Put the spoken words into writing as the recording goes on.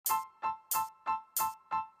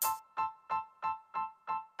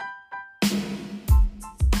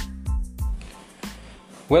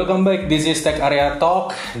Welcome back, this is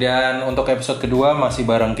Techtalk. Dan untuk episode kedua masih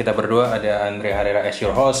bareng kita berdua. Ada Andre Harera as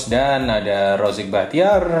your host dan ada Rozik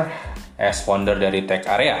Bahtiar as founder dari Tech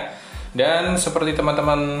Area. Dan seperti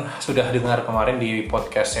teman-teman sudah dengar kemarin di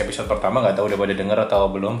podcast episode pertama, nggak tahu udah pada dengar atau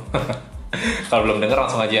belum. Kalau belum dengar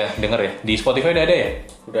langsung aja denger ya. Di Spotify udah ada ya?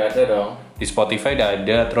 Udah ada dong. Di Spotify udah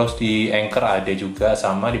ada, terus di Anchor ada juga,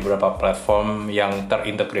 sama di beberapa platform yang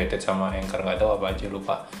terintegrated sama Anchor, nggak tahu apa aja,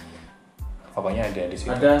 lupa. Pokoknya ada di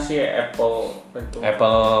situ. Ada sih Apple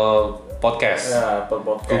Podcast. Ya, Apple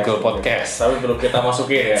Podcast. Google Podcast. Tapi belum kita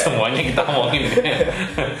masukin ya. Semuanya kita ngomongin.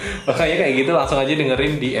 Makanya kayak gitu, langsung aja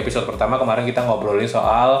dengerin di episode pertama kemarin kita ngobrolin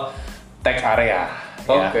soal Tech Area.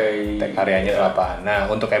 Oke. Tech Areanya itu apa.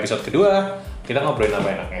 Nah, untuk episode kedua kita ngobrolin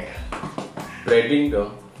apa enaknya? Branding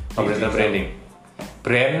dong. Ngobrolin branding.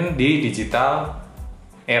 Brand di digital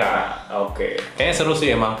era. Oke. Kayaknya seru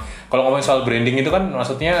sih emang. Kalau ngomongin soal branding itu kan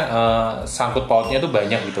maksudnya sangkut pautnya tuh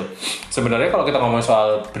banyak gitu. Sebenarnya kalau kita ngomongin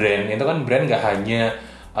soal brand itu kan brand nggak hanya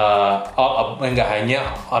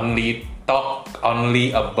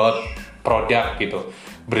only about produk gitu.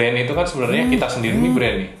 Brand itu kan sebenarnya kita sendiri nih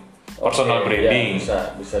brand nih. Personal branding.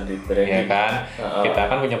 Ya, bisa di branding. Ya kan? Kita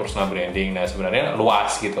kan punya personal branding. Nah, sebenarnya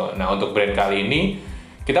luas gitu. Nah, untuk brand kali ini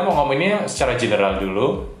kita mau ngomonginnya secara general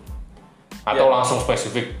dulu atau langsung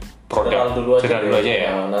spesifik produk dulu aja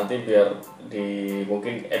ya. Nah, nanti biar di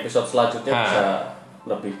mungkin episode selanjutnya bisa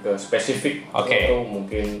lebih ke spesifik atau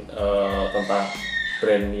mungkin tentang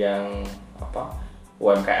brand yang apa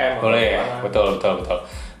UMKM. Boleh ya, betul.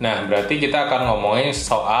 Nah, berarti kita akan ngomongin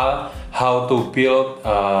soal how to build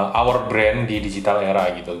our brand di digital era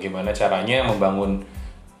gitu. Gimana caranya membangun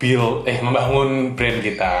brand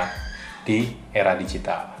kita di era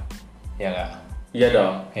digital. Ya nggak? Iya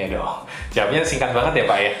dong. Iya dong. Jawabnya singkat banget ya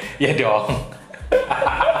Pak ya? Iya dong.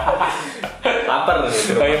 Lapar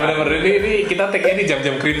gitu. Oh iya benar-benar, ini kita take ini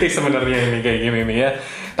jam-jam kritis sebenarnya ini kayak gini nih ya.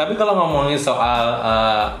 Tapi kalau ngomongin soal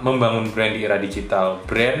membangun brand di era digital,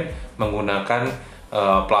 brand menggunakan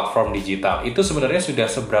platform digital, itu sebenarnya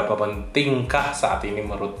sudah seberapa pentingkah saat ini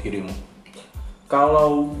menurut dirimu?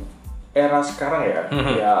 Kalau era sekarang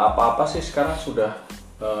ya apa-apa sih sekarang sudah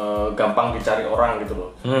gampang dicari orang gitu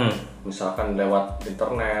loh. Misalkan lewat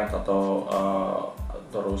internet atau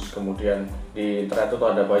terus kemudian di internet itu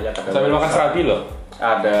ada banyak, ada sambil makan serabi loh.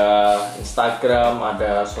 Ada Instagram,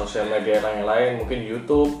 ada sosial media yang lain, mungkin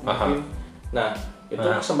YouTube, mungkin. Nah, itu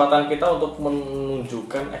kesempatan kita untuk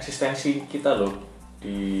menunjukkan eksistensi kita loh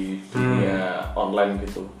di dunia online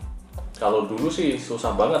gitu. Kalau dulu sih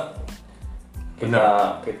susah banget.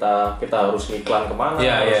 Kita harus ngiklan kemana?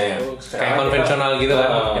 Iya. Kayak konvensional gitu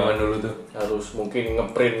kan zaman dulu tuh. Harus mungkin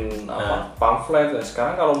ngeprint pamflet. Dan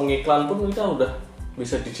sekarang kalau mengiklan pun kita udah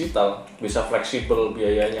bisa digital, bisa fleksibel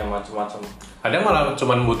biayanya macam-macam. Ada malah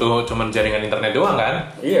cuman jaringan internet doang kan?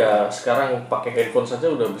 Iya, sekarang pakai handphone saja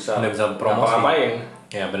udah bisa promosi. Ngapain?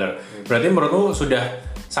 Ya benar. Berarti menurutmu sudah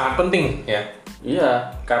sangat penting ya? Iya,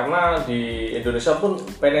 karena di Indonesia pun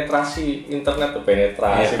penetrasi internet tuh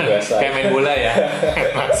bahasa. Kayak main bola ya.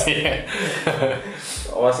 Masih.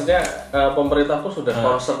 Maksudnya pemerintah pun sudah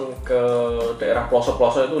concern ke daerah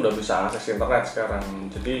pelosok-pelosok itu udah bisa akses internet sekarang.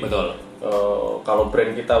 Jadi betul. Kalau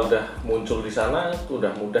brand kita udah muncul di sana itu udah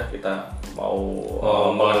mudah kita mau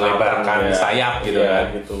melebarkan sayap gitu kan.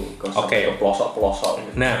 Gitu, ke pelosok-pelosok.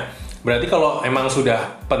 Gitu. Nah, berarti kalau emang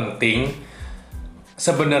sudah penting,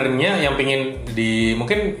 sebenarnya yang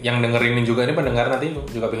mungkin yang dengerin juga ini pendengar nanti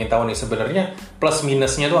juga pengen tahu nih, sebenarnya plus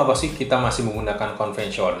minusnya tuh apa sih kita masih menggunakan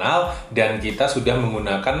konvensional dan kita sudah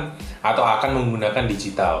menggunakan atau akan menggunakan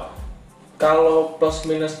digital? Kalau plus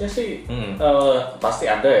minusnya sih pasti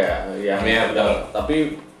ada ya.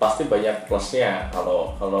 Tapi pasti banyak plusnya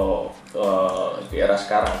kalau di era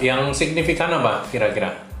sekarang. Yang signifikan apa kira-kira?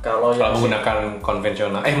 Kalau menggunakan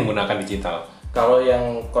konvensional, menggunakan digital. Kalau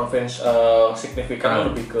yang signifikan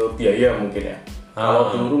lebih ke biaya mungkin ya. Kalau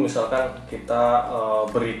dulu misalkan kita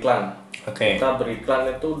beriklan, kita beriklan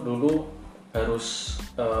itu dulu harus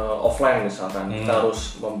offline misalkan, kita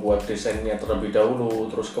harus membuat desainnya terlebih dahulu,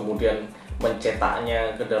 terus kemudian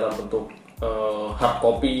mencetaknya ke dalam bentuk hard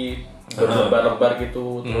copy berlembar-lembar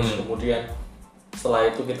gitu, terus kemudian setelah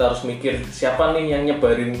itu kita harus mikir siapa nih yang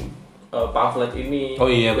nyebarin pamflet ini. Oh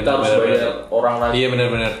iya, kita harus bayar orang lagi. Iya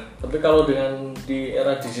benar-benar. Tapi kalau di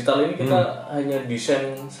era digital ini kita hanya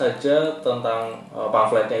desain saja tentang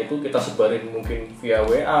pamfletnya itu kita sebarin mungkin via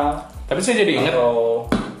WA. Tapi saya jadi ingat atau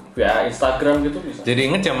via Instagram gitu bisa. Jadi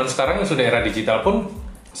ingat zaman sekarang yang sudah era digital pun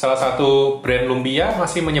salah satu brand lumpia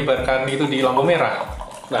masih menyebarkan itu di lampu merah.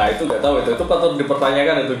 Nah itu nggak tahu itu patut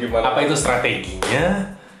dipertanyakan itu gimana. Apa itu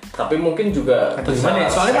strateginya? Tapi mungkin juga atau gimana ya?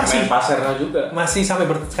 Soalnya masih pasarnya juga. Masih sampai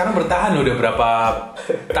sekarang bertahan udah berapa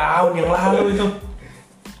tahun yang lalu itu.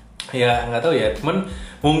 Ya nggak tahu ya, cuman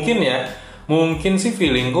mungkin sih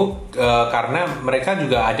feelingku karena mereka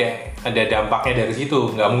juga ada dampaknya dari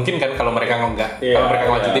situ. Nggak mungkin kan kalau mereka kalau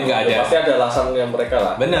mereka lanjutin nggak ada. Pasti ada alasannya mereka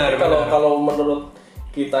lah. Benar. Kalau menurut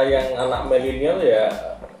kita yang anak milenial ya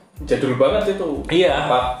jadul banget itu. Iya.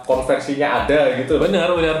 Konversinya ada gitu.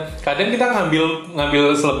 Benar. Kadang kita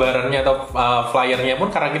ngambil selebarannya atau flyernya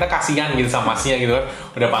pun karena kita kasihan gitu sama masnya gitu kan.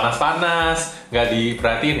 Udah panas-panas, nggak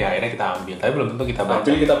diperhatiin ya akhirnya kita ambil. Tapi belum tentu kita baca.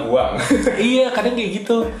 Ambil kita buang. Iya, kadang kayak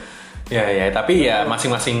gitu. Ya, tapi ya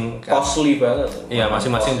masing-masing costly banget. Iya,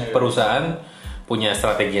 masing-masing perusahaan punya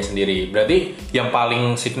strateginya sendiri. Berarti yang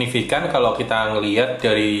paling signifikan kalau kita ngelihat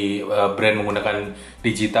dari brand menggunakan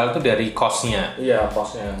digital itu dari cost-nya. Iya,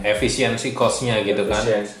 cost-nya. Efisiensi cost-nya gitu kan.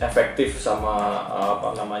 Efektif sama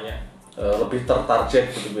lebih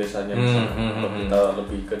tertarget gitu biasanya. Kita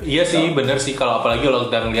lebih ke digital. Iya sih, bener sih. Kalau apalagi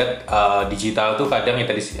kalau kita ngelihat digital tuh kadang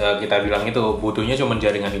yang tadi kita bilang itu butuhnya cuma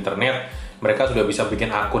jaringan internet. Mereka sudah bisa bikin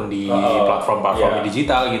akun di platform-platform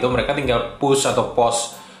digital gitu. Mereka tinggal push atau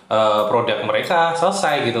post produk mereka,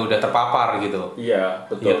 selesai gitu, udah terpapar gitu. Iya,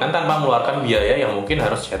 betul. Ya kan tanpa mengeluarkan biaya yang mungkin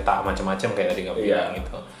harus cetak macam-macam kayak tadi kamu bilang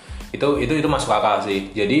gitu. Itu masuk akal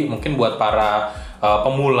sih. Jadi mungkin buat para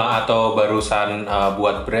pemula atau barusan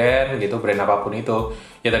buat brand gitu, brand apapun itu.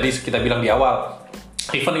 Ya tadi kita bilang di awal,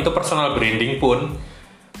 even itu personal branding pun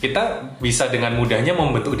kita bisa dengan mudahnya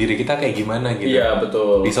membentuk diri kita kayak gimana gitu. Iya,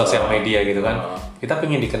 betul. Di sosial media gitu kan. Kita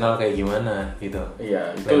pengen dikenal kayak gimana gitu. Iya,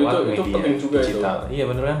 itu penting juga digital. Iya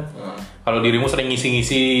bener kan? Kalau dirimu sering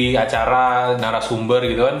ngisi-ngisi acara narasumber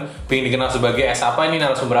gitu kan, pengen dikenal sebagai apa ini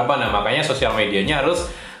narasumber apa, nah makanya sosial medianya harus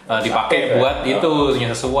dipakai buat itu yang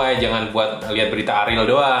sesuai, jangan buat lihat berita Ariel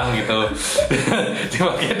doang gitu.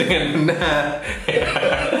 Dipakai dengan benar.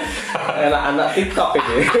 Anak-anak TikTok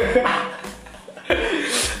ini.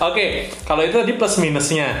 Oke, kalau itu tadi plus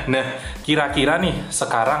minusnya. Nah, kira-kira nih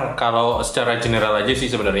sekarang kalau secara general aja sih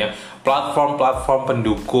sebenarnya platform-platform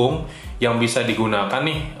pendukung yang bisa digunakan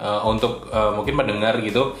nih untuk mungkin mendengar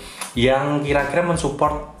gitu, yang kira-kira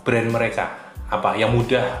mensupport brand mereka apa? Yang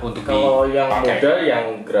mudah untuk dipakai? Kalau yang mudah, yang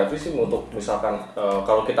gratis sih untuk misalkan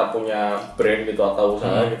kalau kita punya brand gitu atau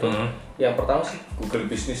usaha gitu, yang pertama sih Google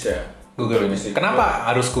Business ya. Google Business.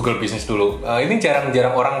 Kenapa harus Google Business dulu? Ini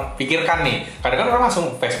jarang-jarang orang pikirkan nih. Kadang-kadang orang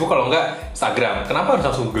langsung Facebook kalau enggak Instagram. Kenapa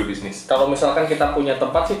harus langsung Google Business? Kalau misalkan kita punya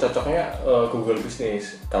tempat sih cocoknya Google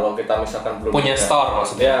Business. Kalau kita misalkan belum punya store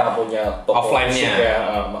maksudnya? Ya, punya toko offline-nya.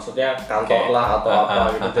 Ya, maksudnya kantor lah atau apa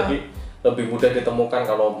gitu. Jadi lebih mudah ditemukan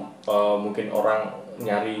kalau mungkin orang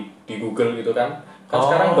nyari di Google gitu kan.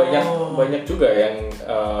 Sekarang banyak juga yang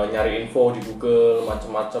nyari info di Google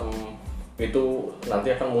macam-macam. Itu nanti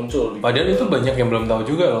akan muncul. Padahal itu banyak yang belum tahu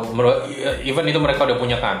juga loh. Even itu mereka udah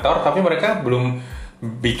punya kantor, tapi mereka belum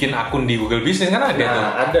bikin akun di Google Business kan ada tuh.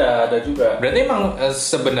 Ada juga. Berarti emang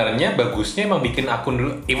sebenarnya bagusnya emang bikin akun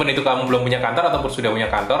dulu. Even itu kamu belum punya kantor ataupun sudah punya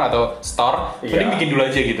kantor atau store, mending bikin dulu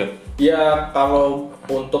aja gitu. Ya kalau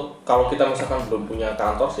kita misalkan belum punya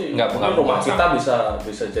kantor sih, rumah kita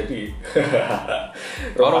bisa jadi.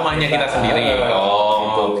 Rumahnya kita sendiri. Gitu.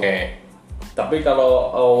 Oke. Tapi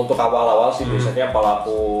kalau untuk awal-awal sih biasanya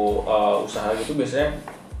pelaku usaha gitu biasanya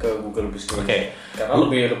ke Google Business. Karena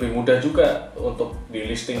lebih mudah juga untuk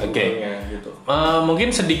di listing Google-nya gitu.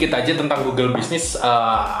 Mungkin sedikit aja tentang Google Business,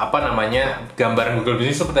 gambaran Google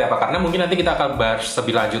Business seperti apa? Karena mungkin nanti kita akan bahas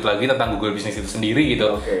lebih lanjut lagi tentang Google Business itu sendiri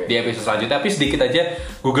gitu di episode selanjutnya. Tapi sedikit aja,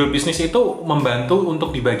 Google Business itu membantu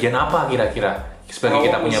untuk di bagian apa kira-kira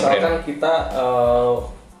sebagai kita punya brand?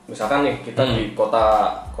 Misalkan nih kita di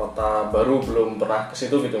kota baru belum pernah ke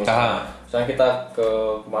situ gitu misalnya. Misalnya kita ke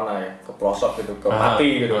mana ya, ke pelosok gitu, ke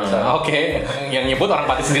Pati gitu misalnya. Yang nyebut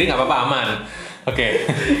orang Pati sendiri nggak apa-apa, aman.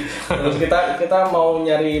 Terus kita mau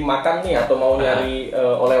nyari makan nih atau mau nyari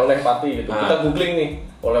oleh-oleh Pati gitu. Kita googling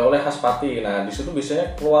nih oleh-oleh khas Pati. Nah di situ biasanya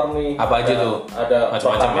keluar nih. Apa aja tuh? Ada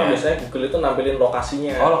pertama biasanya Google itu nampilin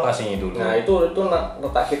lokasinya. Lokasinya dulu. Nah itu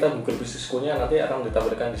letak kita Google Business School-nya nanti akan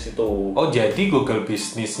ditampilkan di situ. Jadi Google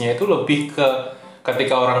Business-nya itu lebih ke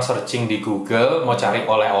ketika orang searching di Google mau cari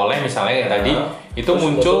oleh-oleh misalnya kayak tadi itu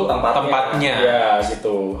muncul tempatnya. Ya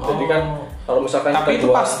gitu. Jadi kan kalau misalkan tapi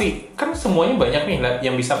itu pasti kan semuanya banyak nih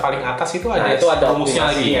yang bisa paling atas itu ada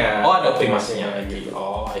rumusnya lagi. Ada optimasinya lagi.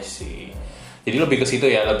 I see. Jadi lebih ke situ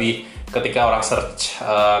ya, lebih ketika orang search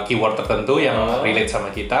keyword tertentu yang relate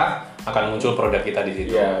sama kita akan muncul produk kita di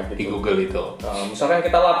situ di Google itu. Misalkan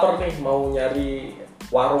kita lapar nih mau nyari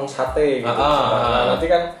warung sate gitu. Nanti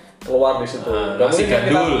kan keluar di situ. Nasi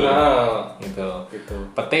gandul, gitu.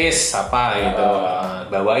 petis apa gitu,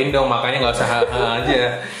 bawain dong, makanya nggak usah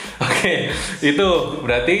aja. Oke, itu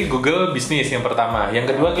berarti Google bisnis yang pertama.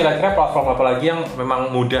 Yang kedua, kira-kira platform apa lagi yang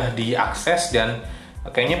memang mudah diakses dan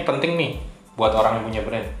kayaknya penting nih buat orang yang punya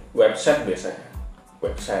brand? Website biasanya.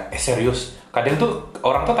 Website. Serius? Kadang tuh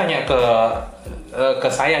orang tuh tanya ke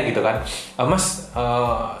saya gitu kan, Mas,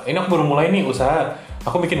 ini aku baru mulai nih usaha,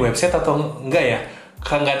 aku bikin website atau enggak ya?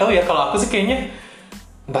 Nggak tahu ya, kalau aku sih kayaknya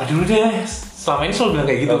ntar dulu deh. Selama ini selalu bilang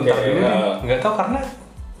kayak gitu, ntar dulu deh. Nggak tahu karena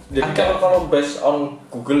jadi kalau based on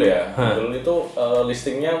Google ya, Google itu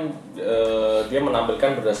listingnya dia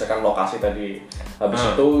menampilkan berdasarkan lokasi tadi.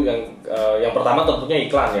 Habis itu yang pertama tentunya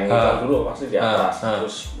iklan, yang iklan dulu pasti di atas.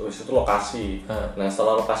 Terus habis itu lokasi. Nah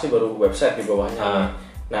setelah lokasi baru website di bawahnya.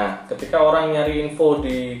 Nah ketika orang nyari info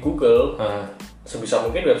di Google, sebisa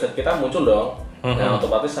mungkin website kita muncul dong. Nah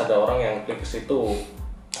otomatis ada orang yang klik ke situ.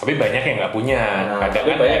 Tapi banyak yang nggak punya.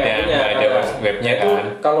 Tapi banyak yang punya. Ada webnya itu kan.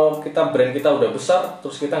 Kalau kita brand kita udah besar,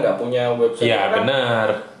 terus kita nggak punya website, ya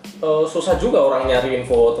benar. Susah juga orang nyari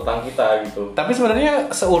info tentang kita gitu. Tapi sebenarnya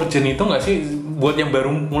se-urgent itu nggak sih buat yang baru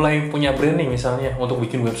mulai punya brand nih misalnya untuk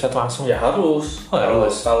bikin website langsung? Ya harus.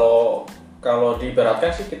 Harus. Kalau diibaratkan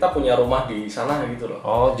sih kita punya rumah di sana gitu loh.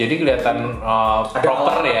 Oh, jadi kelihatan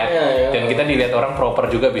proper ya. Dan kita dilihat orang proper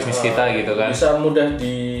juga bisnis kita gitu kan. Bisa mudah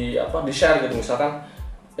di share gitu, misalkan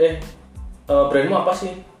brandmu apa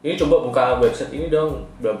sih? Ini coba buka website ini dong,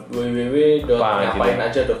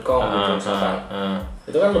 www.ngapainaja.com gitu misalkan.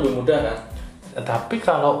 Itu kan lebih mudah kan. Tapi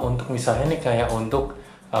kalau untuk misalnya nih kayak untuk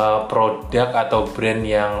produk atau brand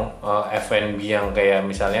yang F&B yang kayak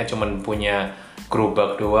misalnya cuman punya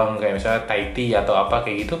gerobak doang, kayak misalnya Thai tea atau apa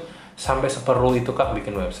kayak gitu, sampai seperlu itu kah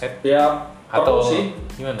bikin website? Ya atau sih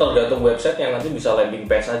gimana? Tergantung website yang nanti bisa landing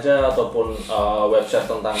page aja ataupun website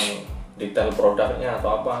tentang detail produknya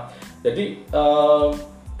atau apa. Jadi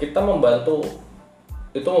kita membantu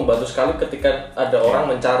sekali ketika ada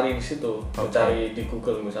orang mencari di situ, mencari di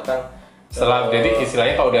Google misalkan. Setelah jadi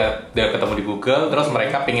istilahnya kalau udah ketemu di Google, terus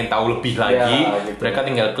mereka pengen tahu lebih lagi, gitu. Mereka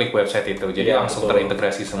tinggal klik website itu, jadi langsung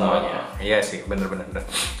terintegrasi semuanya. Iya sih, bener.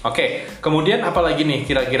 Oke, kemudian apa lagi nih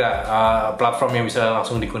kira-kira platform yang bisa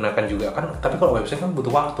langsung digunakan juga kan? Tapi kalau website kan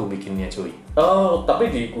butuh waktu bikinnya, cuy. Oh, tapi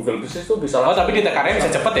di Google Business tuh bisa. Oh, tapi di Techtalk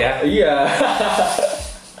bisa cepet ya? Iya.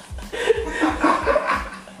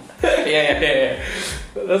 Iya.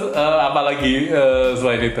 Terus apalagi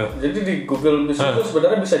selain itu? Jadi di Google Business itu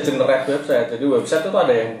sebenarnya bisa generate website. Jadi website itu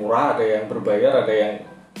ada yang murah, ada yang berbayar, ada yang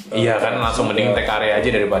iya kan langsung mending Tech Area aja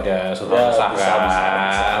daripada susah-susah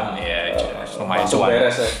kan. Iya, lumayan cuan.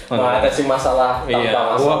 Beres ya. Ada sih masalah.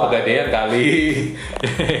 Iya, gua pegadaian kali.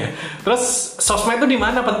 Terus sosmed itu di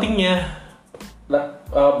mana pentingnya? Nah,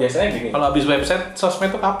 biasanya gini. Kalau habis website,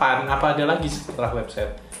 sosmed itu kapan? Apa ada lagi setelah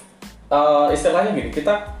website? Istilahnya gini,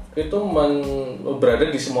 kita itu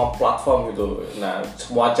berada di semua platform gitu. Nah,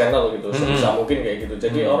 semua channel gitu, sebisa mungkin kayak gitu.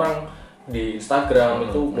 Jadi orang di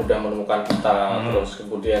Instagram itu mudah menemukan kita, terus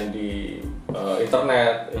kemudian di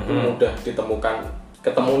internet itu mudah ditemukan,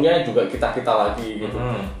 ketemunya juga kita lagi gitu.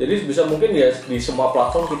 Jadi sebisa mungkin ya di semua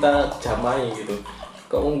platform kita jamai gitu.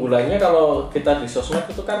 Keunggulannya kalau kita di sosmed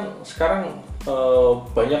itu kan sekarang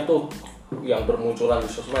banyak tuh yang bermunculan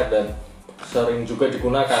di sosmed dan sering juga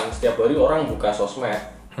digunakan. Setiap hari orang buka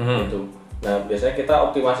sosmed gitu. Nah biasanya kita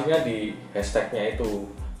optimasinya di hashtagnya itu.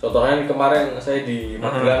 Contohnya kemarin saya di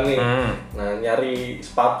Magelang nih, nah nyari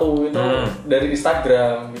sepatu itu dari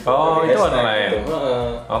Instagram gitu. Oh itu online. Gitu.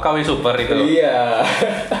 Oh KW Super itu. Iya.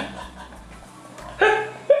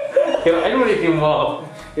 Kirain beli di mall.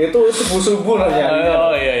 Itu subuh lah ya.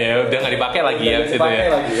 Oh iya, udah nggak dipakai lagi ya situ ya.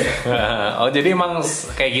 Oh jadi emang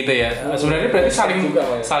kayak gitu ya. Sebenarnya berarti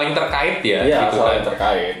saling terkait ya. Iya, gitu saling kan?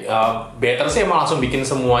 terkait. Better sih emang langsung bikin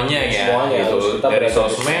semuanya ya. Semuanya, gitu. Dari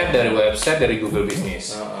sosmed, dari website, dari Google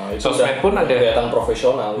Business. Sosmed pun ada kelihatan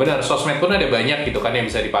profesional. Benar, sosmed pun ada banyak gitu kan yang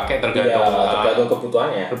bisa dipakai tergantung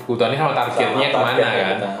kebutuhannya. Kebutuhannya sama targetnya kemana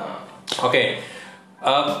kan. Oke.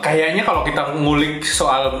 Kayaknya kalau kita ngulik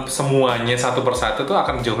soal semuanya satu persatu tuh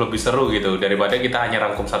akan jauh lebih seru gitu daripada kita hanya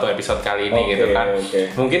rangkum satu episode kali ini gitu kan.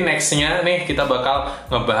 Mungkin nextnya nih kita bakal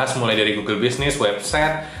ngebahas mulai dari Google Business,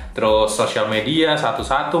 website, terus sosial media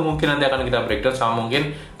satu-satu mungkin nanti akan kita breakdown sama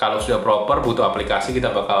mungkin kalau sudah proper butuh aplikasi kita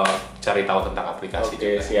bakal cari tahu tentang aplikasi.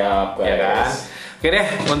 Oke, siap guys. Ya kan? Oke deh,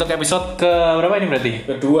 untuk episode ke berapa ini berarti?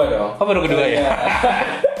 Kedua dong. Oh baru kedua ya?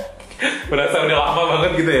 Berasa udah lama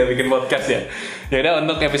banget gitu ya bikin podcast ya. Ya udah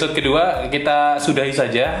untuk episode kedua kita sudahi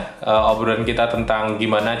saja obrolan kita tentang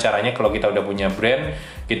gimana caranya kalau kita udah punya brand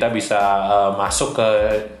kita bisa masuk ke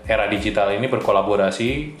era digital ini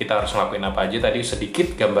berkolaborasi. Kita harus ngelakuin apa aja tadi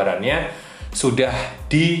sedikit gambarannya. sudah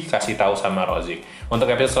dikasih tahu sama Rozik. Untuk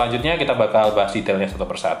episode selanjutnya kita bakal bahas detailnya satu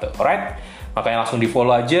persatu. Alright? Makanya langsung di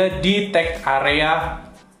follow aja di tag area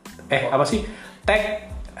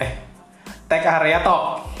Tag Area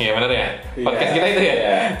Talk. Ya bener ya? Podcast kita itu ya?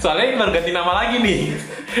 Soalnya ini baru ganti nama lagi nih.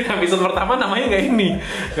 Episode pertama namanya nggak ini.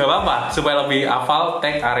 Nggak apa-apa. Supaya lebih hafal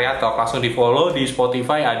Tag Area Talk. Langsung di follow di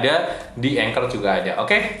Spotify ada, di Anchor juga ada.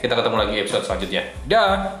 Oke? Kita ketemu lagi episode selanjutnya.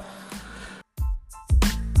 Dah!